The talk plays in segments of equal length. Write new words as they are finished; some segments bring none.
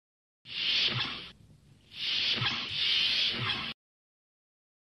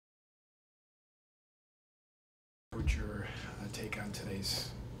What's your take on today's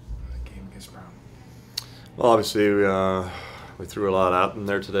game against Brown? Well, obviously, we threw a lot out in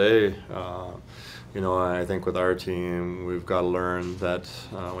there today. I think with our team, we've got to learn that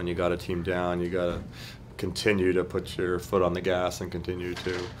when you got a team down, you got to continue to put your foot on the gas and continue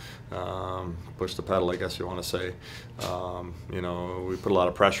to push the pedal, I guess you want to say. We put a lot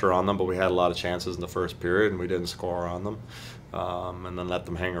of pressure on them, but we had a lot of chances in the first period, and we didn't score on them. And then let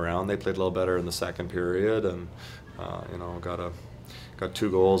them hang around. They played a little better in the second period, and got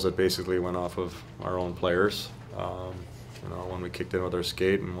 2 goals that basically went off of our own players. One we kicked in with our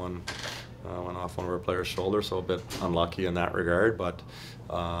skate, and one went off one of our players' shoulders, so a bit unlucky in that regard. But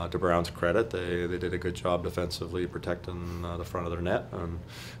to Brown's credit, they did a good job defensively protecting the front of their net, and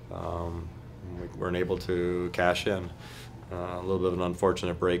we weren't able to cash in. A little bit of an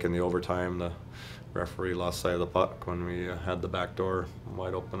unfortunate break in the overtime. The referee lost sight of the puck when we had the back door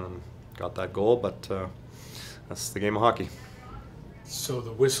wide open and got that goal, but that's the game of hockey. So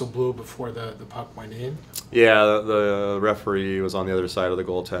the whistle blew before the puck went in? Yeah, the referee was on the other side of the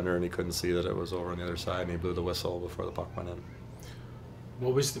goaltender, and he couldn't see that it was over on the other side, and he blew the whistle before the puck went in.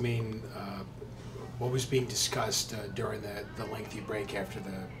 What was the main, what was being discussed during the lengthy break after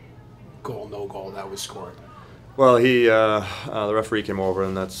the no goal that was scored? Well, the referee came over,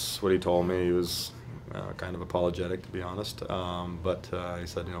 and that's what he told me. He was kind of apologetic, to be honest, but he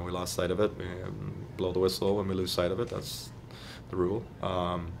said, we lost sight of it. We blow the whistle when we lose sight of it. That's the rule.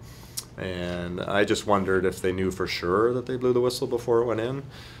 And I just wondered if they knew for sure that they blew the whistle before it went in.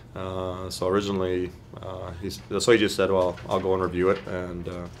 So originally, he just said, well, I'll go and review it, and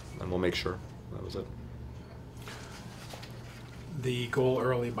we'll make sure. That was it. The goal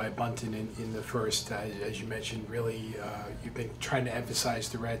early by Bunton in the first, as you mentioned, really you've been trying to emphasize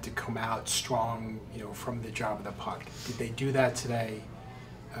the Red to come out strong, from the job of the puck. Did they do that today,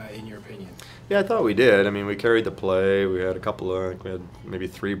 in your opinion? Yeah, I thought we did. I mean, we carried the play. We had we had maybe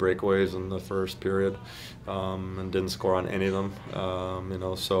 3 breakaways in the first period, and didn't score on any of them.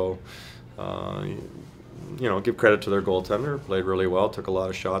 Give credit to their goaltender. Played really well. Took a lot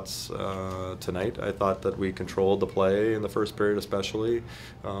of shots tonight. I thought that we controlled the play in the first period, especially,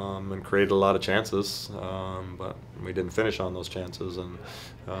 and created a lot of chances. But we didn't finish on those chances, and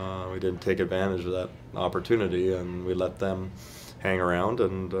we didn't take advantage of that opportunity. And we let them hang around,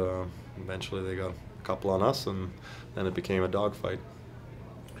 and eventually they got a couple on us, and then it became a dogfight.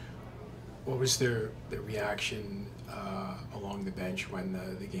 What was the reaction along the bench when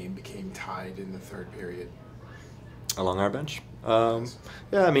the game became tied in the third period? Along our bench?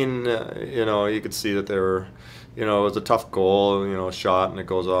 Yeah, I mean, you could see that they were, it was a tough goal, a shot, and it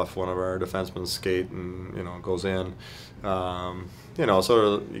goes off one of our defensemen's skate, and, it goes in.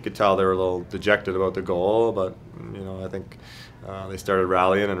 So you could tell they were a little dejected about the goal, but, I think they started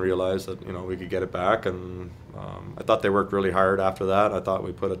rallying and realized that, we could get it back, and I thought they worked really hard after that. I thought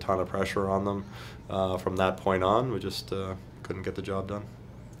we put a ton of pressure on them from that point on. We just couldn't get the job done.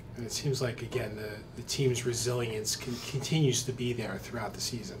 And it seems like, again, the team's resilience continues to be there throughout the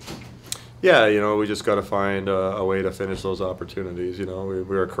season. Yeah, we just got to find a way to finish those opportunities. We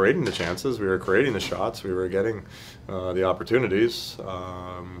were creating the chances, we were creating the shots, we were getting the opportunities.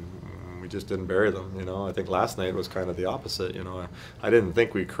 We just didn't bury them. I think last night was kind of the opposite. I didn't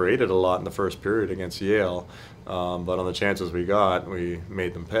think we created a lot in the first period against Yale, but on the chances we got, we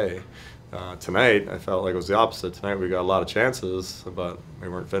made them pay. Tonight, I felt like it was the opposite. Tonight we got a lot of chances, but we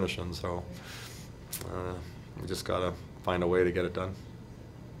weren't finishing, so we just got to find a way to get it done.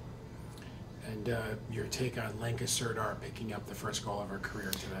 And your take on Lenka Serdar picking up the first goal of her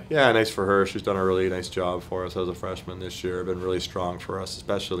career today? Yeah, nice for her. She's done a really nice job for us as a freshman this year. Been really strong for us,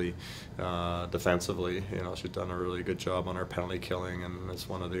 especially defensively. She's done a really good job on our penalty killing, and it's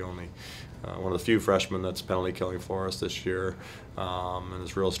one of the few freshmen that's penalty killing for us this year, and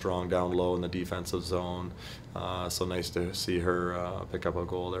is real strong down low in the defensive zone. So nice to see her pick up a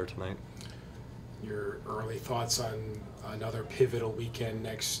goal there tonight. Your early thoughts on another pivotal weekend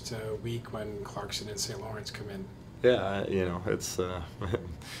next week when Clarkson and St. Lawrence come in? Yeah, it's you're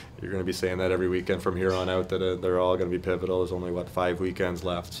going to be saying that every weekend from here on out, that they're all going to be pivotal. There's only 5 weekends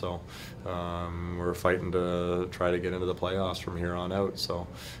left, so we're fighting to try to get into the playoffs from here on out. So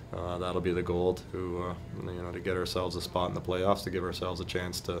that'll be the goal to to get ourselves a spot in the playoffs, to give ourselves a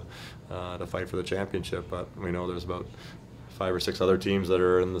chance to fight for the championship. But we know there's about 5 or 6 other teams that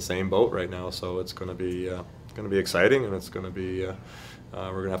are in the same boat right now, so it's going to be exciting, and it's going to be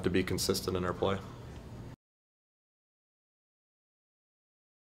we're going to have to be consistent in our play.